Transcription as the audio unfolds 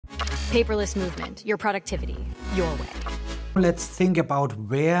Paperless movement, your productivity, your way. Let's think about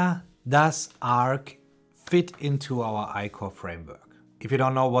where does ARC fit into our iCore framework. If you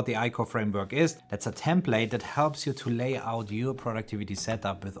don't know what the iCore framework is, that's a template that helps you to lay out your productivity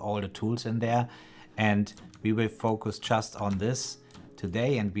setup with all the tools in there. And we will focus just on this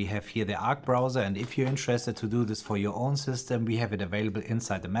today. And we have here the ARC browser. And if you're interested to do this for your own system, we have it available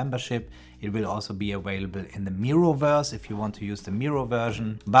inside the membership. It will also be available in the Miroverse if you want to use the Miro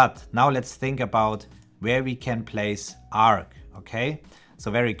version. But now let's think about where we can place ARC, okay? So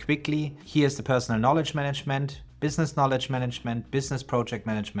very quickly, here's the personal knowledge management, business knowledge management, business project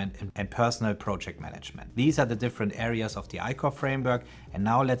management, and personal project management. These are the different areas of the iCore framework. And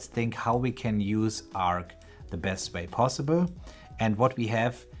now let's think how we can use ARC the best way possible. And what we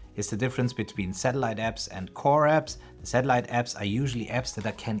have is the difference between satellite apps and core apps. The satellite apps are usually apps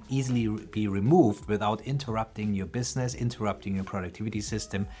that can easily be removed without interrupting your business, interrupting your productivity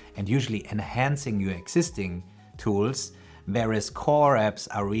system, and usually enhancing your existing tools, whereas core apps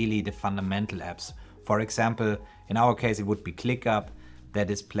are really the fundamental apps. For example, in our case, it would be ClickUp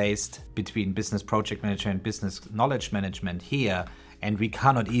that is placed between business project management and business knowledge management here. And we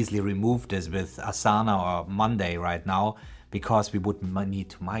cannot easily remove this with Asana or Monday right now because we would need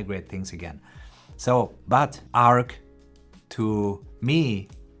to migrate things again. So, but ARC to me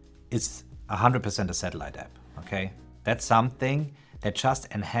is 100% a satellite app, okay? That's something that just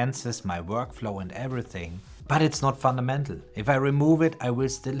enhances my workflow and everything. But it's not fundamental. If I remove it, I will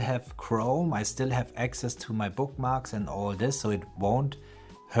still have Chrome. I still have access to my bookmarks and all this, so it won't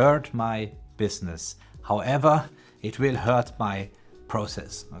hurt my business. However, it will hurt my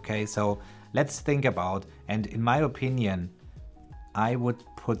process, okay? So let's think about, and in my opinion, I would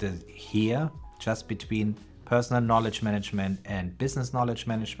put it here, just between personal knowledge management and business knowledge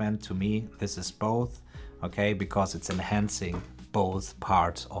management. To me, this is both, okay? Because it's enhancing both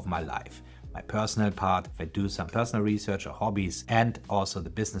parts of my life. My personal part, if I do some personal research or hobbies, and also the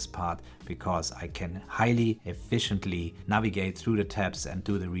business part, because I can highly efficiently navigate through the tabs and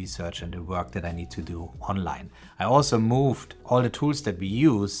do the research and the work that I need to do online. I also moved all the tools that we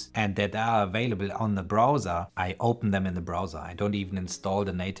use and that are available on the browser. I open them in the browser. I don't even install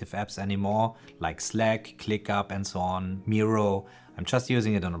the native apps anymore, like Slack, ClickUp, and so on, Miro. I'm just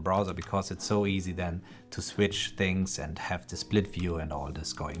using it on a browser because it's so easy then to switch things and have the split view and all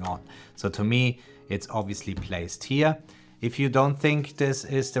this going on. So to me, it's obviously placed here. If you don't think this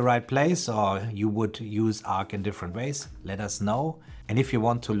is the right place or you would use ARC in different ways, let us know. And if you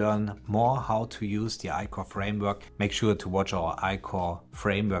want to learn more how to use the iCore framework, make sure to watch our iCore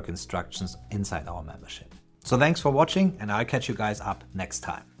framework instructions inside our membership. So thanks for watching, and I'll catch you guys up next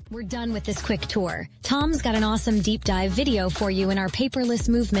time. We're done with this quick tour. Tom's got an awesome deep dive video for you in our Paperless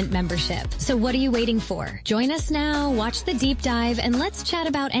Movement membership. So what are you waiting for? Join us now, watch the deep dive, and let's chat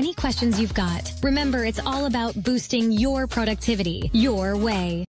about any questions you've got. Remember, it's all about boosting your productivity, your way.